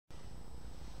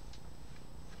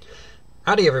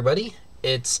Howdy, everybody.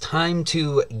 It's time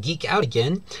to geek out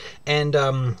again, and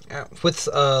with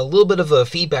a little bit of a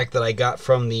feedback that I got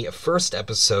from the first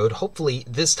episode, hopefully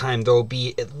this time there will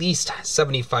be at least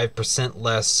 75%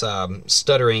 less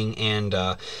stuttering and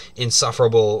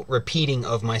insufferable repeating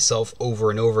of myself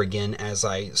over and over again as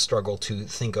I struggle to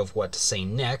think of what to say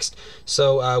next.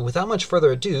 So without much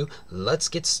further ado, let's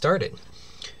get started.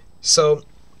 So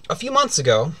a few months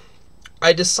ago,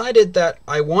 I decided that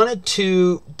I wanted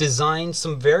to design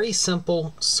some very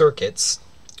simple circuits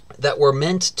that were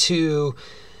meant to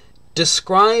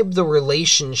describe the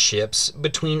relationships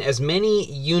between as many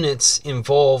units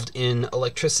involved in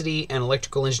electricity and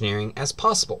electrical engineering as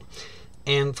possible.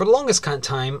 And for the longest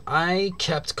time, I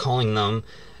kept calling them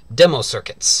demo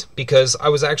circuits because I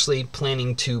was actually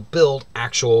planning to build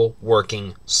actual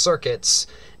working circuits,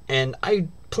 and I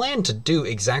plan to do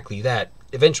exactly that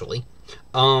eventually.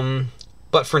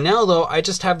 But for now, though, I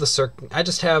just have the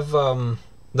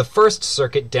first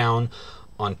circuit down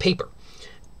on paper.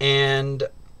 And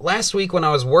last week when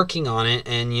I was working on it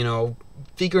and,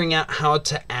 figuring out how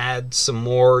to add some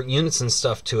more units and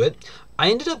stuff to it,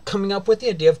 I ended up coming up with the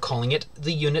idea of calling it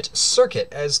the unit circuit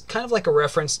as kind of like a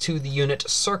reference to the unit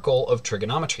circle of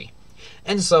trigonometry.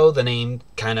 And so the name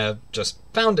kind of just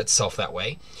found itself that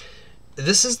way.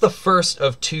 This is the first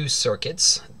of two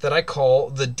circuits that I call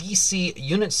the DC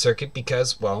unit circuit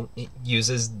because, well, it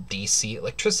uses DC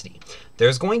electricity.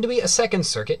 There's going to be a second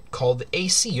circuit called the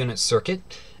AC unit circuit.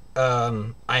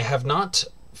 I have not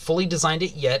fully designed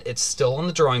it yet. It's still on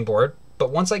the drawing board, but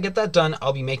once I get that done,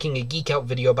 I'll be making a geek out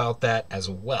video about that as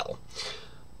well.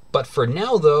 But for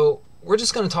now, though, we're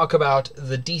just going to talk about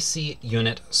the DC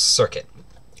unit circuit.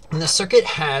 And the circuit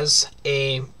has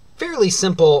a fairly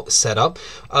simple setup.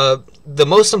 The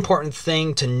most important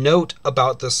thing to note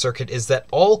about this circuit is that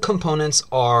all components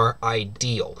are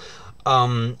ideal.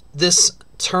 This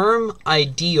term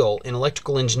ideal in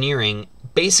electrical engineering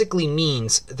basically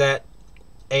means that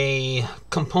a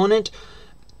component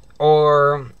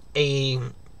or a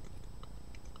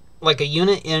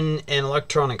unit in an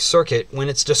electronic circuit, when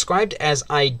it's described as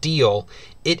ideal,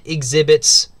 it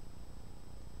exhibits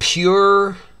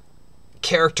pure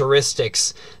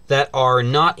characteristics that are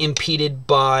not impeded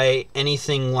by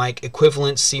anything like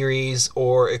equivalent series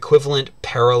or equivalent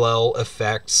parallel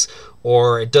effects,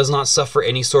 or it does not suffer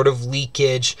any sort of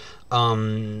leakage,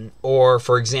 or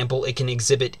for example it can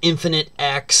exhibit infinite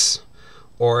X,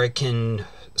 or it can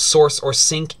source or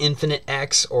sink infinite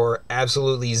X or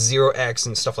absolutely 0X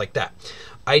and stuff like that.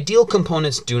 Ideal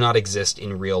components do not exist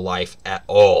in real life at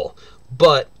all.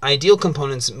 But ideal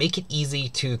components make it easy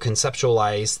to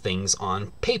conceptualize things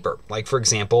on paper. Like, for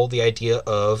example, the idea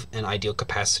of an ideal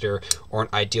capacitor or an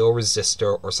ideal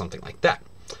resistor or something like that.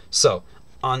 So,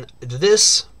 on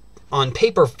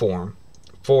paper form,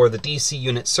 for the DC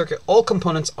unit circuit, all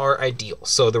components are ideal.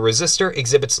 So the resistor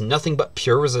exhibits nothing but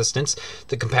pure resistance.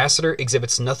 The capacitor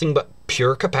exhibits nothing but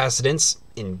pure capacitance.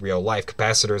 In real life,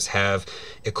 capacitors have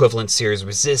equivalent series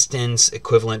resistance,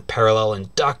 equivalent parallel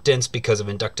inductance because of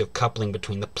inductive coupling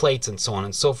between the plates, and so on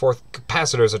and so forth.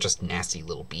 Capacitors are just nasty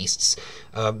little beasts.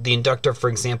 The inductor, for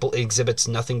example, exhibits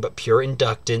nothing but pure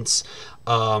inductance.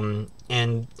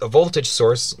 And a voltage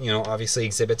source, obviously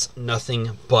exhibits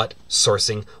nothing but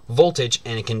sourcing voltage,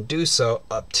 and it can do so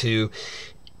up to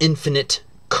infinite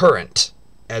current,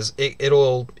 as it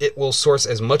will source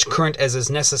as much current as is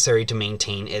necessary to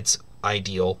maintain its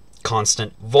ideal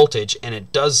constant voltage, and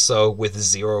it does so with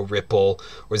zero ripple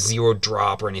or zero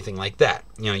drop or anything like that.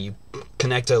 You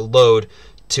connect a load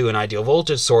to an ideal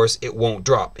voltage source, it won't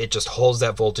drop. It just holds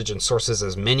that voltage and sources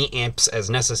as many amps as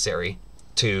necessary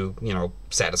to,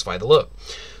 satisfy the load.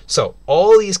 So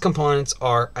all these components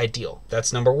are ideal.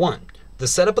 That's number one. The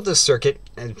setup of the circuit,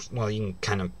 and well, you can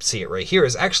kind of see it right here,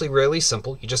 is actually really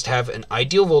simple. You just have an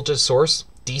ideal voltage source,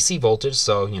 DC voltage,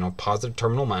 so positive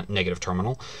terminal, negative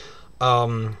terminal.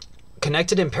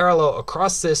 Connected in parallel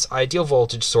across this ideal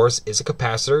voltage source is a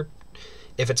capacitor.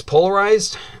 If it's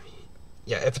polarized,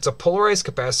 if it's a polarized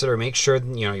capacitor, make sure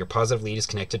your positive lead is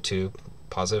connected to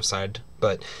positive side,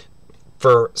 but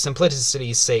for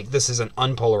simplicity's sake, this is an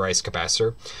unpolarized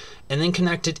capacitor. And then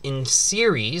connected in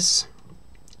series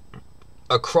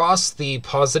across the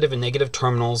positive and negative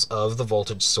terminals of the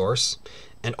voltage source,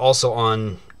 and also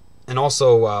on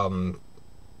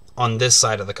this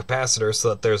side of the capacitor, so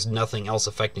that there's nothing else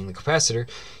affecting the capacitor,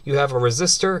 you have a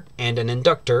resistor and an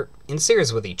inductor in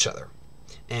series with each other.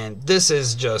 And this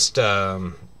is just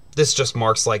this just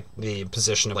marks like the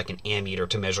position of like an ammeter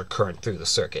to measure current through the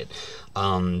circuit.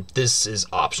 This is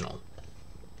optional.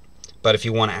 But if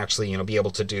you want to actually, be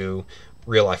able to do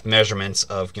real-life measurements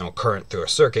of, current through a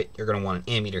circuit, you're going to want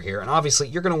an ammeter here, and obviously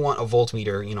you're going to want a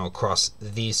voltmeter, across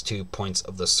these 2 points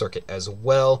of the circuit as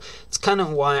well. It's kind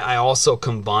of why I also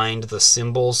combined the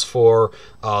symbols for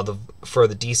the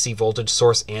DC voltage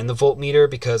source and the voltmeter,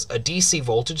 because a DC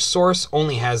voltage source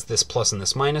only has this plus and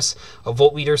this minus. A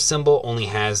voltmeter symbol only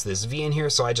has this V in here,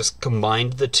 so I just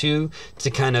combined the two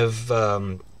to kind of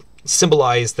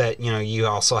symbolize that you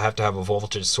also have to have a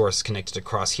voltage source connected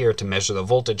across here to measure the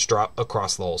voltage drop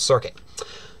across the whole circuit.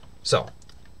 So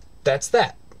that's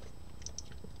that.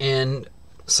 And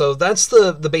so that's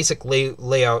the basic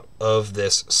layout of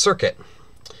this circuit.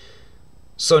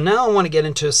 So now I want to get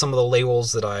into some of the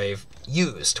labels that I've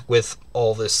used with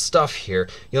all this stuff here.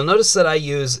 You'll notice that I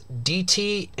use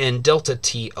dt and delta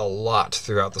t a lot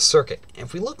throughout the circuit.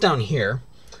 If we look down here,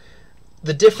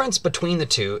 the difference between the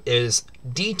two is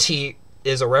dt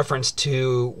is a reference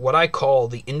to what I call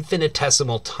the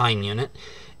infinitesimal time unit,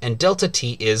 and delta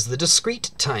t is the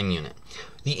discrete time unit.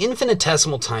 The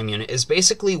infinitesimal time unit is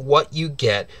basically what you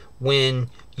get when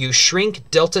you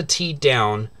shrink delta t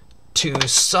down to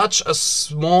such a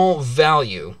small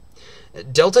value.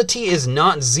 Delta t is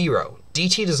not 0.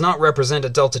 dt does not represent a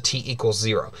delta t equals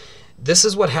 0. This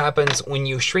is what happens when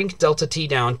you shrink delta t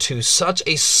down to such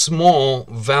a small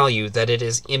value that it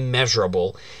is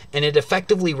immeasurable, and it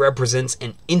effectively represents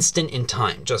an instant in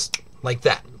time, just like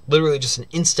that. Literally just an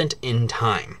instant in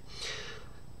time.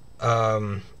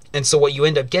 And so what you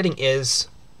end up getting is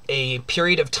a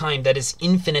period of time that is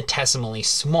infinitesimally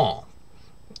small,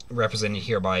 represented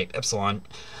here by epsilon.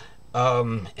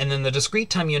 And then the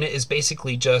discrete time unit is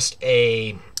basically just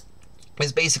a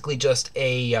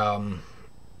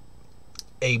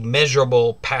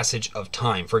measurable passage of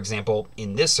time. For example,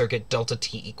 in this circuit, delta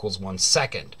t equals 1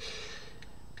 second.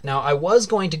 Now, I was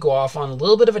going to go off on a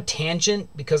little bit of a tangent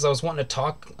because I was wanting to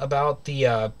talk about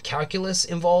the calculus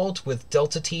involved with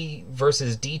delta t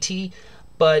versus dt,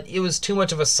 but it was too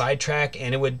much of a sidetrack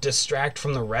and it would distract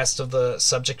from the rest of the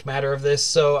subject matter of this.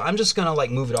 So I'm just going to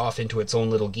move it off into its own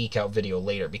little geek out video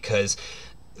later, because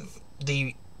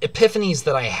the epiphanies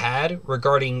that I had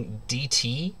regarding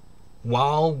dt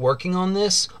while working on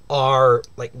this are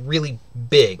really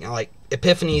big,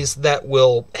 epiphanies that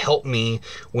will help me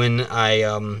when I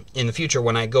in the future,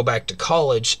 when I go back to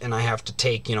college and I have to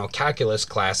take calculus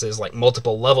classes,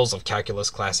 multiple levels of calculus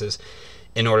classes,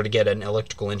 in order to get an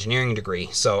electrical engineering degree.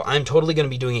 So I'm totally going to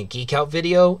be doing a geek out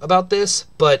video about this,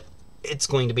 but it's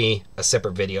going to be a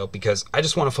separate video because I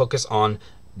just want to focus on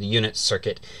the unit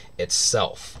circuit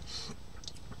itself.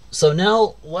 So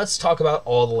now let's talk about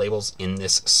all the labels in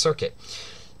this circuit.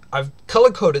 I've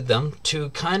color-coded them to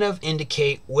kind of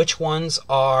indicate which ones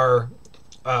are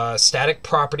static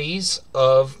properties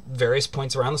of various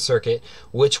points around the circuit,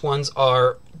 which ones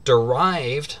are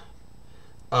derived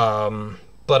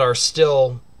but are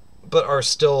still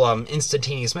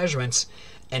instantaneous measurements,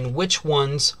 and which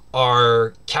ones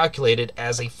are calculated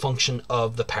as a function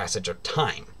of the passage of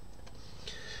time.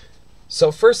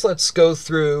 So first, let's go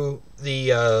through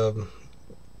all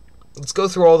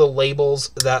the labels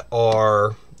that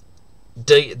are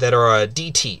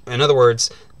dt. In other words,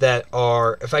 that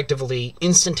are effectively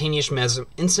instantaneous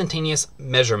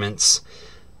measurements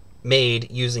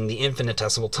made using the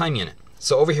infinitesimal time unit.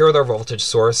 So over here with our voltage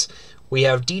source, we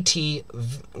have dt.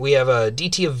 We have a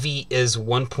dt of V is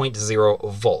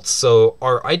 1.0 volts. So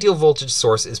our ideal voltage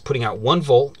source is putting out 1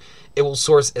 volt. It will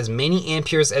source as many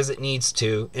amperes as it needs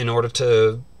to in order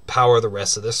to power the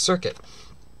rest of this circuit.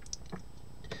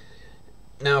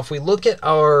 Now, if we look at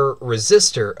our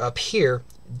resistor up here,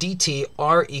 dt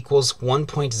R equals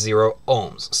 1.0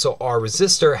 ohms. So our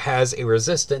resistor has a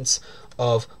resistance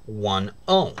of 1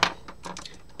 ohm.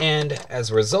 And as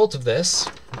a result of this,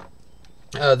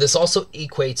 this also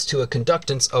equates to a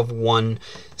conductance of 1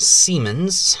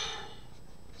 Siemens.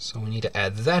 So we need to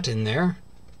add that in there,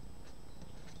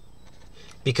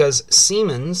 because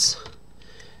Siemens,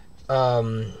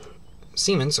 or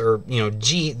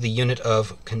G, the unit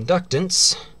of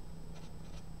conductance,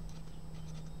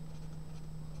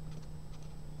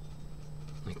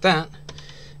 like that,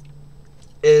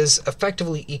 is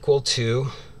effectively equal to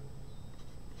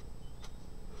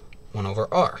 1 over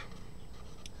R.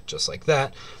 Just like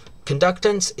that.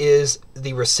 Conductance is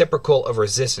the reciprocal of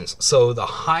resistance. So the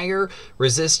higher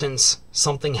resistance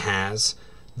something has,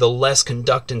 the less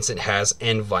conductance it has,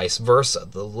 and vice versa.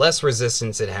 The less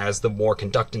resistance it has, the more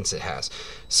conductance it has.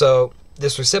 So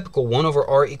this reciprocal 1 over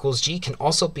R equals G can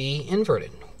also be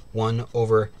inverted. 1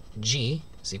 over G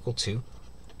is equal to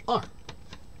R.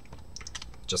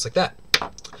 Just like that.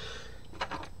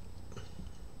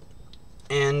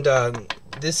 And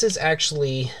this is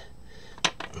actually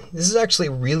this is actually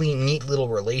a really neat little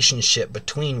relationship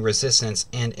between resistance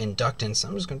and inductance.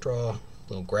 I'm just going to draw a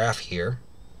little graph here.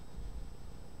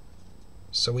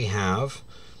 So we have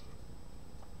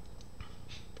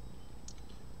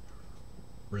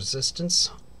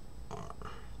resistance.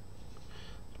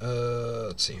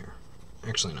 Let's see here.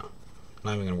 Actually, no.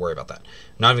 Not even going to worry about that.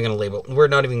 Not even going to label. We're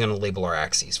not even going to label our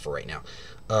axes for right now.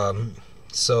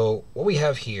 So what we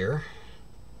have here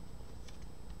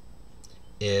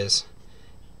is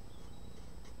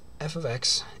f of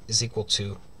x is equal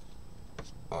to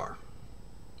r,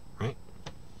 right?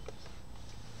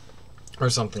 Or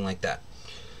something like that.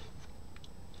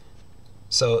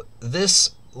 So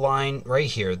this line right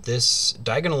here, this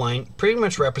diagonal line, pretty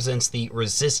much represents the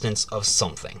resistance of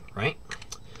something, right?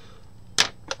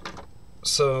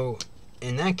 So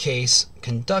in that case,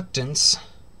 conductance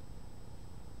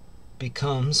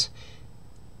becomes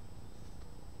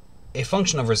a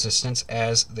function of resistance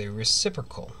as the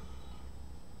reciprocal.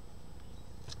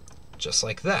 Just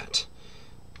like that.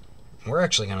 I'm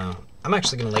actually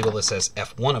gonna label this as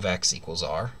f1 of x equals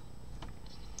r.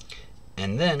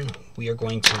 And then we are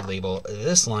going to label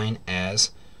this line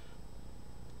as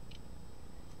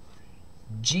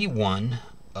g1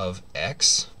 of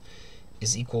x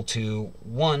is equal to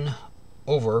 1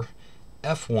 over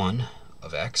f1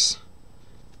 of x,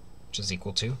 which is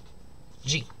equal to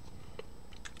g.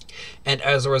 And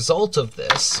as a result of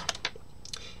this,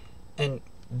 and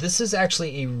this is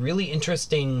actually a really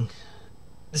interesting,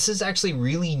 this is actually a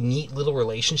really neat little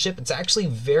relationship. It's actually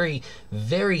very,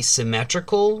 very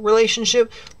symmetrical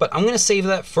relationship, but I'm going to save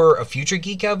that for a future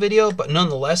Geek Out video. But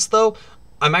nonetheless, though,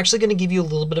 I'm actually going to give you a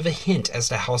little bit of a hint as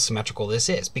to how symmetrical this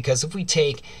is. Because if we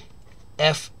take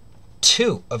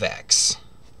f2 of x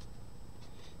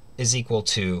is equal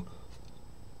to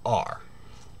r,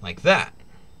 like that.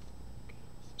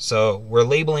 So we're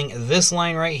labeling this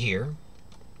line right here,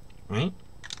 right?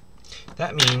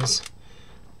 That means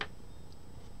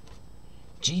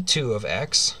g2 of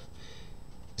x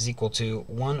is equal to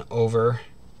 1 over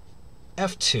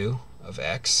f2 of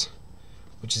x,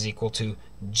 which is equal to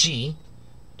g,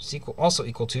 which is also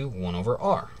equal to 1 over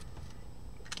r.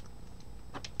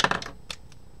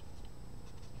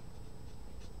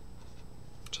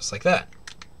 Just like that.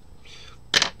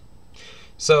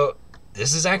 So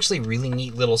this is actually a really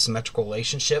neat little symmetrical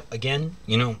relationship. Again,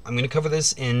 you know, I'm going to cover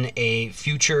this in a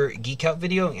future Geek Out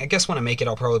video. I guess when I make it,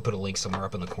 I'll probably put a link somewhere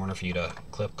up in the corner for you to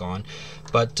click on.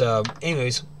 But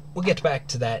anyways, we'll get back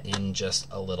to that in just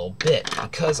a little bit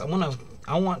because I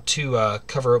want to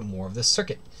cover more of this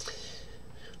circuit.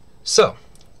 So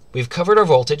we've covered our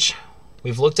voltage.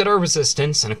 We've looked at our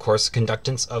resistance and, of course,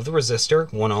 conductance of the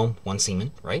resistor, 1 ohm, 1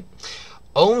 Siemens, right?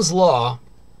 Ohm's law,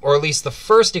 or at least the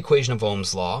first equation of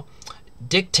Ohm's law,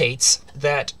 dictates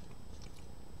that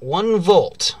 1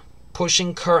 volt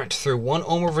pushing current through 1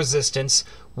 ohm of resistance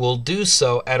will do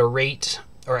so at a rate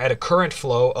or at a current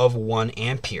flow of 1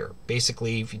 ampere.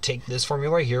 Basically, if you take this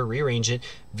formula right here, rearrange it,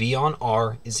 V on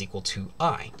R is equal to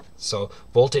I. So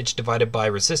voltage divided by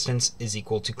resistance is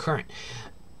equal to current.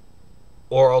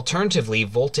 Or alternatively,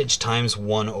 voltage times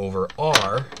 1 over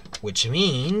R, which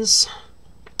means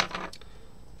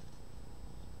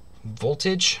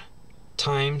voltage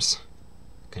times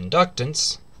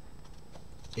conductance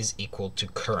is equal to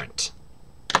current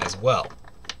as well.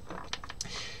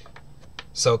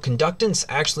 So conductance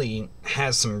actually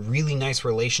has some really nice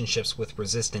relationships with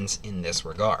resistance in this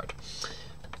regard.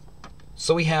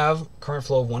 So we have current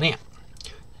flow of 1 amp.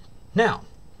 Now,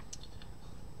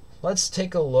 let's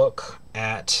take a look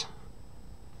at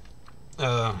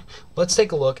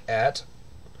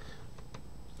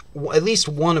at least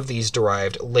one of these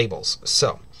derived labels.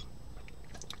 So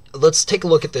let's take a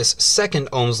look at this second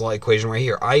Ohm's law equation right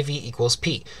here. IV equals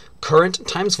P. Current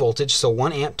times voltage, so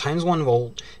 1 amp times 1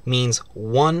 volt means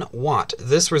 1 watt.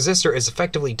 This resistor is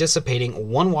effectively dissipating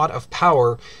 1 watt of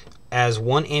power as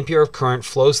 1 ampere of current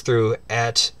flows through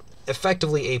at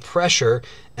effectively a pressure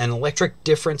and electric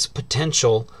difference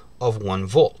potential of 1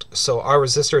 volt. So our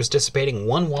resistor is dissipating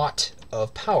 1 watt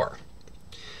of power.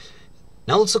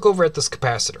 Now let's look over at this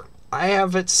capacitor. I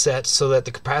have it set so that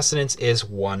the capacitance is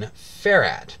 1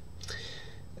 farad.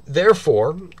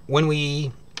 Therefore, when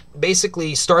we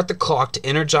basically start the clock to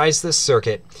energize this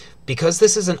circuit, because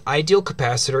this is an ideal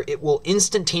capacitor, it will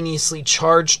instantaneously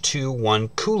charge to 1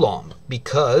 coulomb,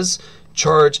 because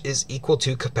charge is equal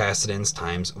to capacitance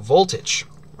times voltage.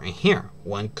 Right here,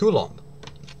 1 coulomb.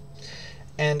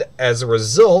 And as a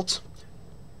result,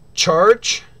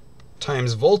 charge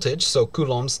times voltage, so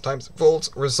coulombs times volts,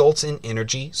 results in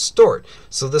energy stored.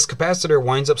 So this capacitor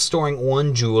winds up storing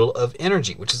 1 joule of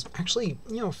energy, which is actually,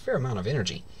 you know, a fair amount of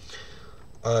energy.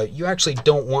 You actually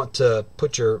don't want to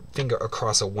put your finger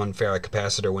across a 1 farad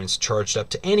capacitor when it's charged up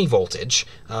to any voltage,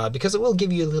 because it will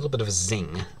give you a little bit of a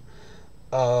zing.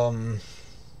 But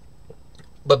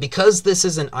because this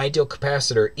is an ideal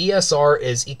capacitor, ESR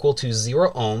is equal to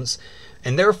 0 ohms,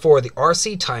 and therefore the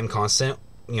RC time constant,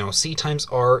 C times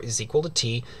R is equal to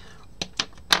T,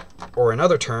 or in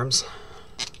other terms,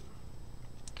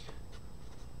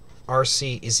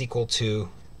 RC is equal to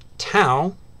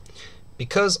tau.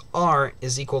 Because R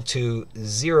is equal to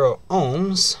 0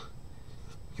 ohms,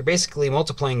 you're basically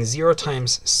multiplying 0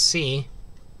 times C,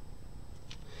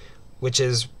 which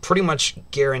is pretty much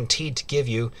guaranteed to give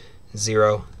you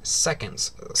 0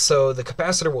 seconds. So the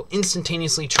capacitor will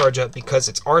instantaneously charge up because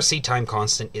its RC time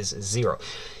constant is 0.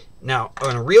 Now,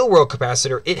 on a real-world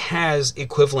capacitor, it has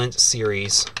equivalent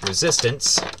series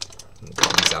resistance.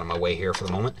 Get these out of my way here for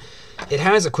the moment. It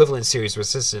has equivalent series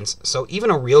resistance, so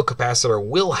even a real capacitor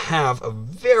will have a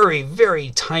very, very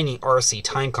tiny RC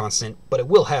time constant, but it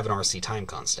will have an RC time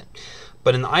constant.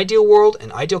 But in the ideal world,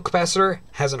 an ideal capacitor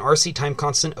has an RC time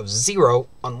constant of 0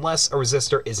 unless a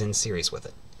resistor is in series with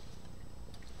it.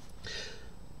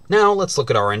 Now let's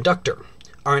look at our inductor.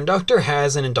 Our inductor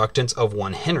has an inductance of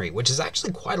 1 Henry, which is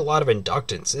actually quite a lot of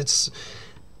inductance.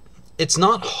 It's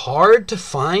not hard to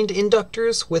find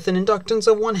inductors with an inductance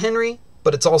of 1 Henry,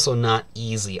 but it's also not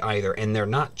easy either, and they're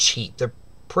not cheap. They're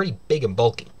pretty big and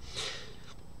bulky.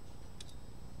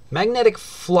 Magnetic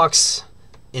flux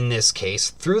in this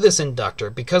case through this inductor,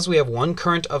 because we have 1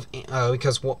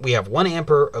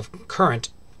 ampere of current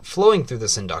flowing through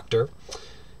this inductor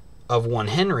of 1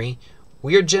 Henry,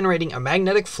 we are generating a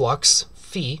magnetic flux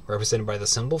phi, represented by the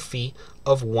symbol phi,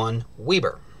 of 1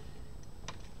 Weber.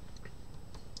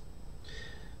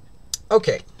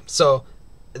 Okay, so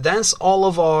that's all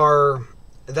of our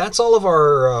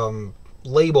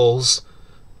labels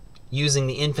using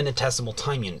the infinitesimal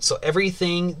time unit. So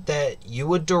everything that you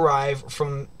would derive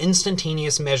from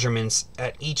instantaneous measurements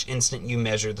at each instant you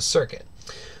measure the circuit.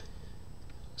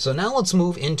 So now let's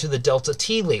move into the delta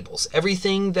T labels,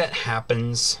 everything that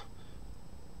happens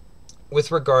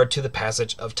with regard to the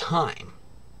passage of time.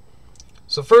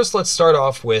 So first let's start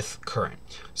off with current.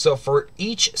 So for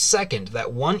each second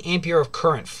that 1 ampere of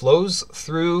current flows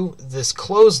through this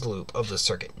closed loop of the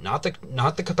circuit, not the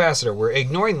capacitor, we're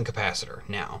ignoring the capacitor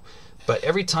now, but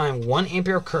every time 1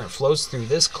 ampere of current flows through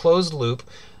this closed loop,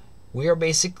 we are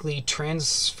basically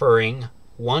transferring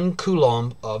 1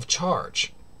 coulomb of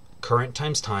charge. Current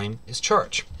times time is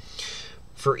charge.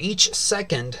 For each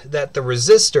second that the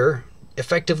resistor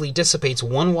effectively dissipates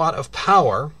 1 watt of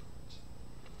power,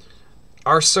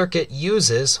 our circuit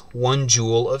uses 1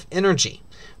 joule of energy.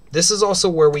 This is also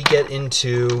where we get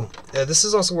into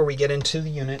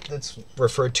the unit that's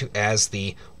referred to as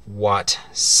the watt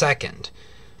second,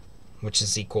 which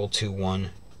is equal to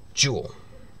 1 joule,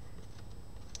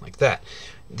 like that.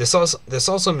 This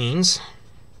also means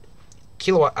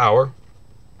kilowatt hour,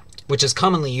 which is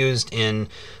commonly used in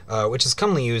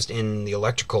the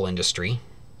electrical industry,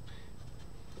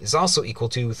 is also equal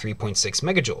to 3.6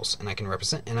 megajoules,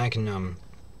 and I can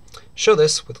show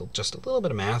this with just a little bit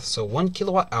of math. So 1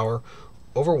 kilowatt hour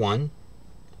over 1,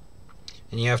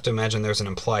 and you have to imagine there's an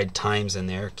implied times in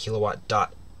there, kilowatt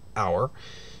dot hour,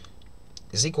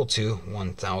 is equal to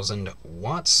 1,000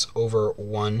 watts over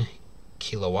 1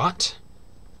 kilowatt.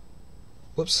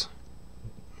 Whoops,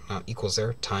 equals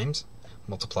there, times,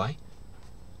 multiply,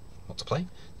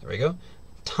 there we go,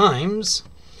 times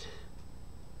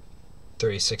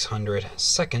 3,600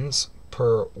 seconds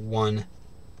per 1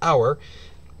 hour.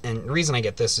 And the reason I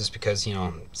get this is because,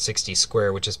 60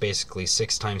 squared, which is basically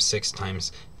 6 times 6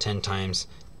 times 10 times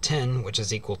 10, which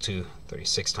is equal to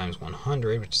 36 times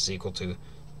 100, which is equal to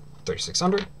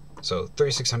 3,600. So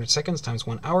 3,600 seconds times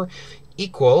 1 hour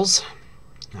equals,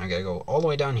 now I gotta go all the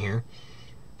way down here,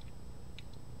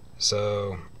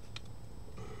 so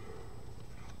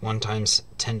 1 times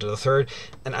 10 to the third.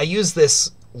 And I use this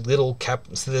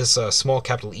small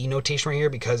capital E notation right here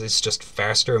because it's just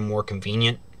faster and more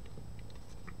convenient.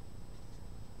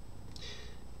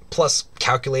 Plus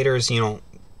calculators,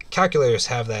 calculators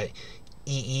have that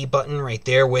EE button right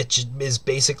there, which is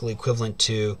basically equivalent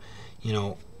to,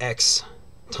 X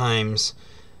times,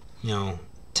 10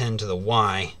 to the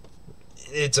Y.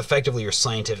 It's effectively your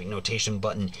scientific notation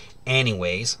button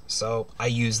anyways, so I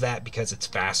use that because it's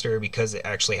faster, because it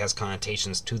actually has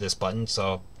connotations to this button.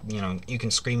 So, you can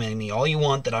scream at me all you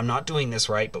want that I'm not doing this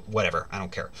right, but whatever, I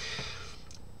don't care.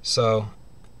 So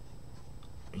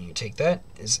you take that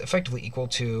is effectively equal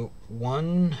to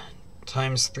 1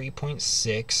 times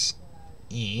 3.6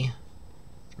 E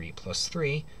 3 plus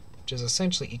 3, which is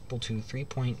essentially equal to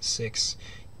 3.6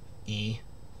 E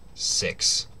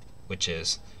 6, which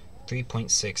is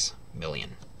 3.6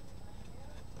 million.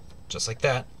 Just like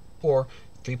that, or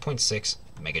 3.6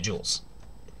 megajoules.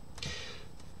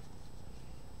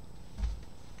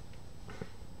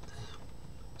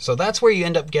 So that's where you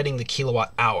end up getting the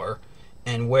kilowatt hour,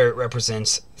 and where it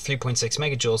represents 3.6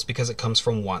 megajoules because it comes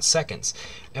from watt seconds.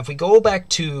 And if we go back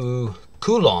to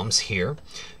coulombs here,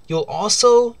 you'll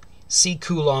also see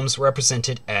coulombs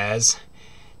represented as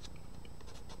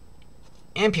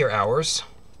ampere hours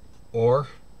or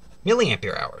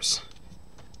milliampere hours.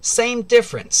 Same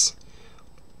difference.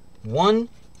 1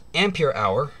 ampere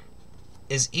hour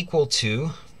is equal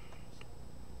to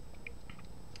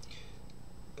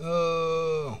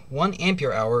 1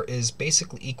 ampere hour is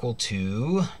basically equal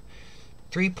to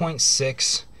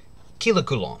 3.6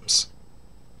 kilocoulombs,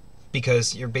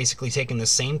 because you're basically taking the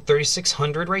same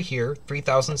 3600 right here,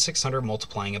 3600,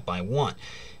 multiplying it by 1,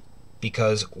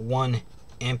 because 1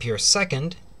 ampere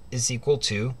second is equal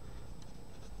to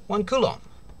 1 coulomb,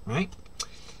 right?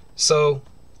 So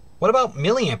what about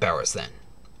milliamp hours then?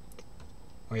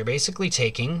 Well, you're basically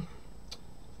taking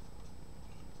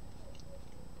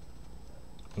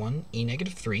 1 e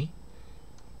negative 3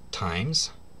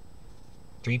 times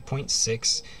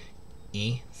 3.6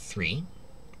 e3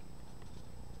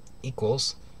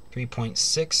 equals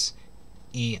 3.6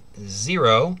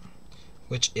 e0,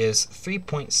 which is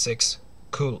 3.6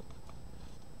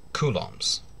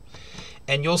 coulombs.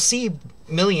 And you'll see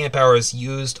milliamp hours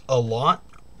used a lot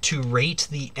to rate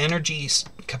the energy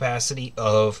capacity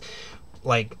of,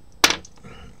 like,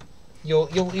 you'll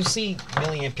see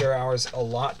milliampere hours a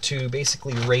lot to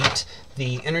basically rate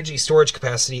the energy storage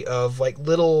capacity of, like,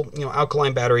 little,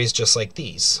 alkaline batteries just like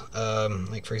these.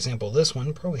 Like, for example, this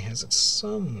one probably has it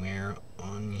somewhere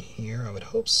on here. I would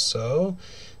hope so.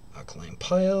 Alkaline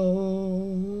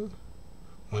pile,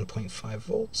 1.5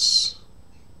 volts.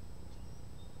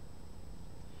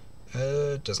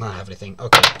 Does not have anything.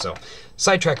 Okay, so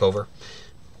sidetrack over.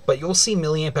 But you'll see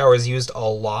milliamp hours used a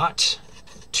lot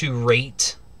to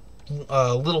rate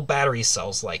little battery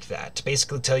cells like that, to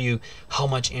basically tell you how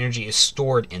much energy is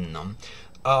stored in them.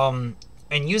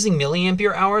 And using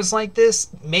milliampere hours like this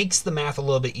makes the math a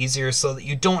little bit easier, so that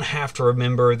you don't have to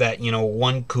remember that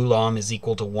 1 coulomb is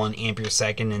equal to 1 ampere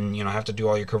second, and have to do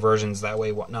all your conversions that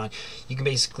way, whatnot. You can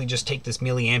basically just take this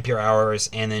milliampere hours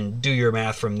and then do your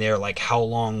math from there, like how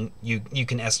long you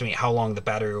can estimate how long the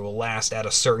battery will last at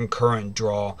a certain current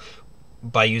draw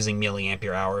by using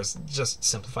milliampere hours. Just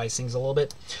simplifies things a little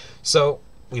bit. So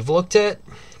we've looked at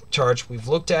charge, we've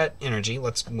looked at energy.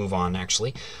 Let's move on,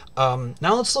 actually. Now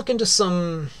let's look into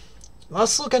some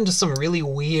really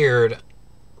weird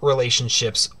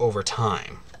relationships over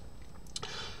time.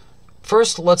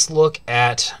 First, let's look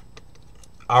at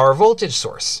our voltage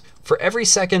source. For every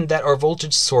second that our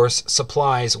voltage source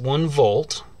supplies 1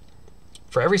 volt,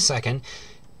 for every second,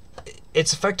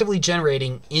 it's effectively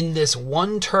generating in this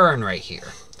one turn right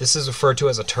here. This is referred to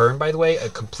as a turn, by the way, a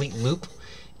complete loop.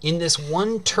 In this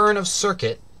one turn of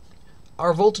circuit,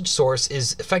 our voltage source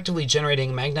is effectively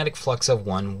generating a magnetic flux of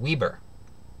 1 Weber,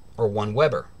 or 1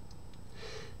 Weber.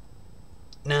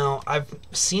 Now, I've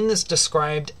seen this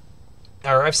described,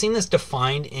 or I've seen this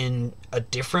defined in a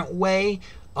different way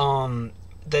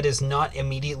that is not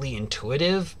immediately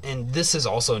intuitive, and this is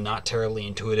also not terribly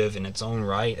intuitive in its own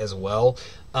right as well.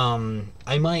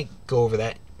 I might go over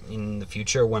that in the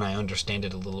future when I understand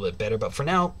it a little bit better, but for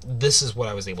now, this is what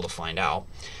I was able to find out.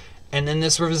 And then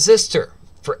this resistor.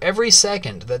 For every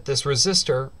second that this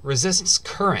resistor resists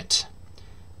current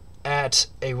at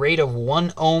a rate of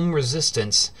 1 ohm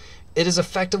resistance, it is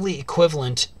effectively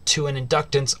equivalent to an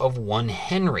inductance of 1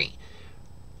 Henry.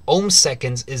 Ohm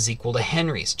seconds is equal to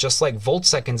Henrys, just like volt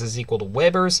seconds is equal to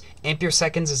Webers, ampere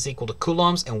seconds is equal to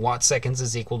coulombs, and watt seconds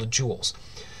is equal to joules.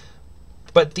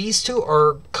 But these two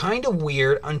are kind of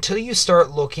weird until you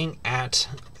start looking at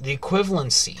the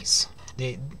equivalencies,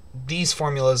 these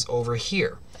formulas over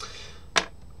here.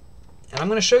 And I'm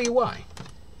going to show you why.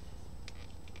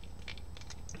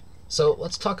 So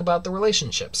let's talk about the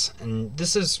relationships. And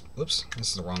this is, oops, this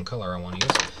is the wrong color I want to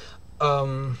use.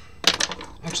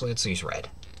 Actually, let's use red,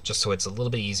 just so it's a little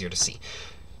bit easier to see.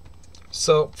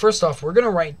 So first off, we're going to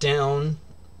write down,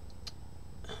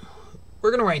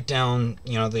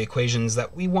 the equations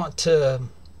that we want to,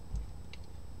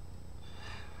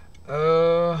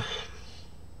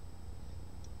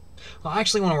 I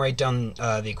actually want to write down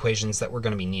the equations that we're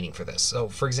going to be needing for this. So,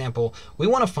 for example, we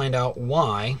want to find out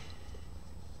why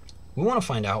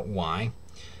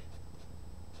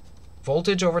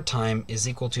voltage over time is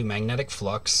equal to magnetic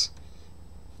flux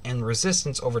and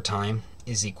resistance over time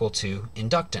is equal to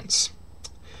inductance.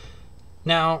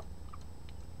 Now,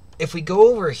 if we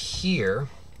go over here,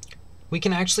 we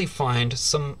can actually find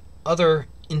some other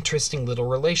interesting little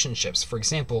relationships. For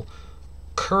example,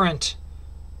 current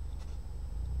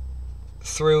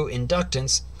through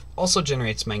inductance also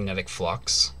generates magnetic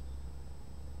flux.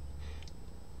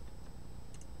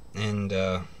 And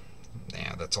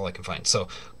yeah, that's all I can find. So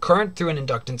current through an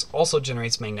inductance also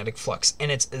generates magnetic flux. And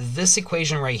it's this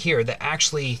equation right here that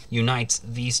actually unites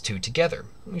these two together.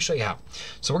 Let me show you how.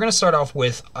 So we're going to start off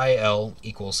with IL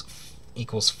equals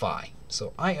phi.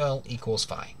 So IL equals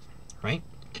phi, right?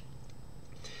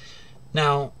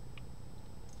 Now,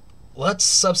 let's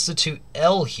substitute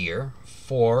L here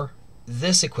for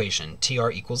this equation, TR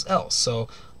equals L. So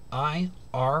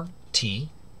IRT,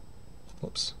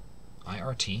 whoops,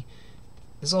 IRT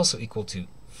is also equal to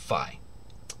phi.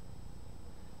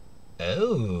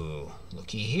 Oh,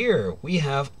 looky here. We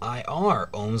have IR,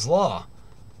 Ohm's law.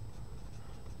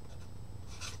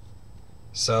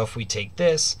 So if we take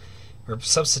this, or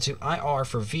substitute IR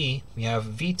for V, we have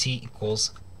VT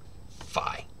equals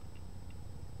phi.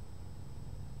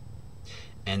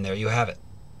 And there you have it.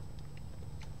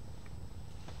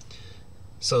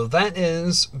 So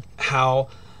that's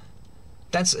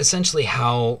essentially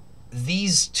how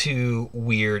these two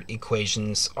weird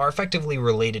equations are effectively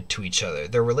related to each other.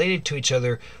 They're related to each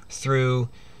other through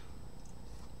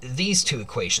these two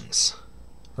equations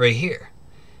right here.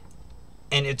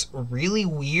 And it's really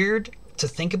weird to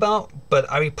think about,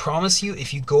 but I promise you,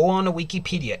 if you go on to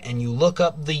Wikipedia and you look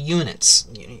up the units,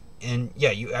 and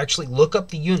yeah, you actually look up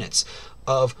the units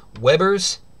of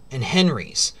Webers and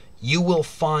Henrys, you will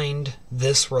find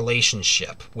this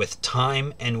relationship with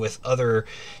time and with other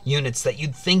units that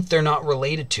you'd think they're not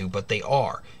related to, but they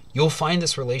are. You'll find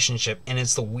this relationship, and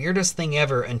it's the weirdest thing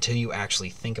ever until you actually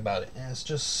think about it. And it's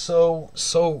just so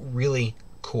really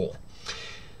cool.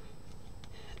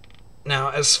 Now,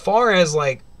 as far as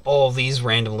like all of these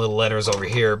random little letters over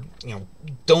here,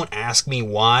 don't ask me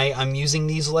why I'm using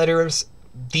these letters.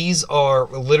 These are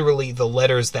literally the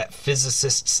letters that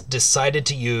physicists decided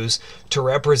to use to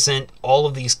represent all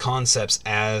of these concepts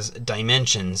as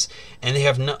dimensions, and they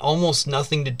have almost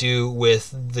nothing to do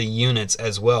with the units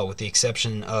as well, with the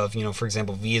exception of, for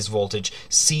example, V is voltage,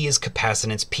 C is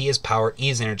capacitance, P is power, E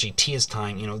is energy, T is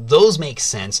time. Those make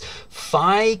sense.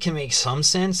 Phi can make some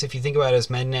sense if you think about it as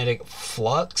magnetic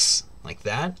flux, like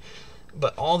that.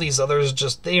 But all these others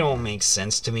they don't make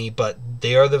sense to me, but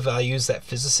they are the values that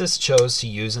physicists chose to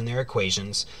use in their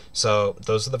equations, so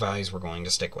those are the values we're going to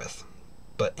stick with.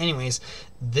 But anyways,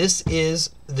 this is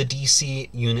the DC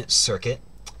unit circuit.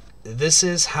 This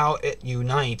is how it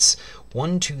unites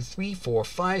 1, 2, 3, 4,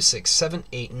 5, 6, 7,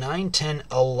 8, 9, 10,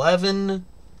 11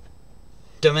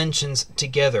 dimensions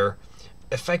together,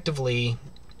 effectively,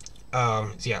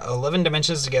 11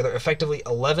 dimensions together, effectively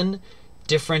 11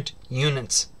 different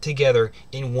units together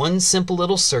in one simple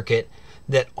little circuit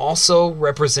that also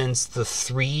represents the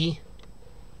 3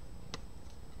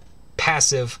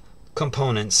 passive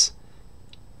components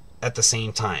at the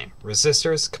same time: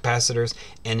 resistors, capacitors,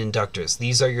 and inductors.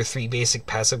 These are your 3 basic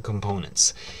passive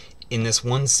components in this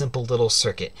one simple little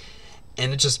circuit,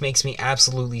 and it just makes me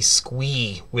absolutely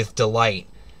squee with delight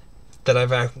that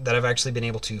I've actually been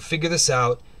able to figure this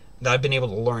out, that I've been able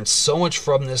to learn so much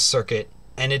from this circuit.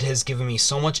 And it has given me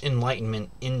so much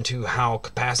enlightenment into how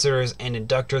capacitors and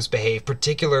inductors behave,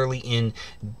 particularly in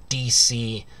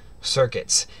DC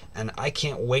circuits. And I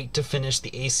can't wait to finish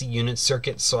the AC unit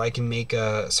circuit so I can make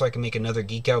another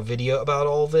Geek Out video about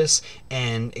all of this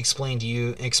and explain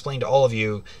to all of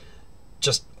you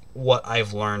just what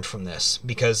I've learned from this,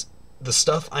 because the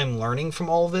stuff I'm learning from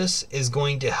all of this is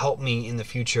going to help me in the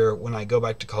future when I go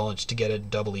back to college to get a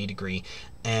EE degree.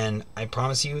 And I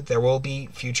promise you there will be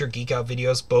future Geek Out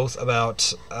videos both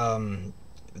about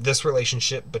this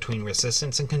relationship between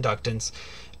resistance and conductance,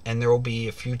 and there will be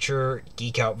a future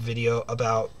Geek Out video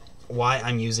about why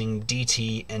I'm using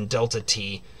DT and delta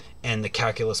T and the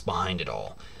calculus behind it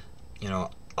all.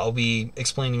 I'll be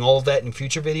explaining all of that in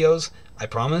future videos, I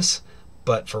promise.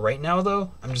 But for right now,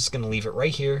 though, I'm just going to leave it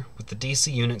right here with the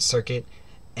DC unit circuit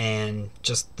and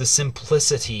just the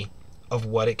simplicity of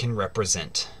what it can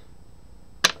represent.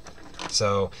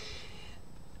 So,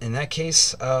 in that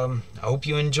case, I hope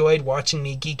you enjoyed watching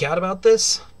me geek out about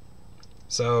this.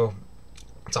 So,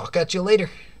 I'll catch you later.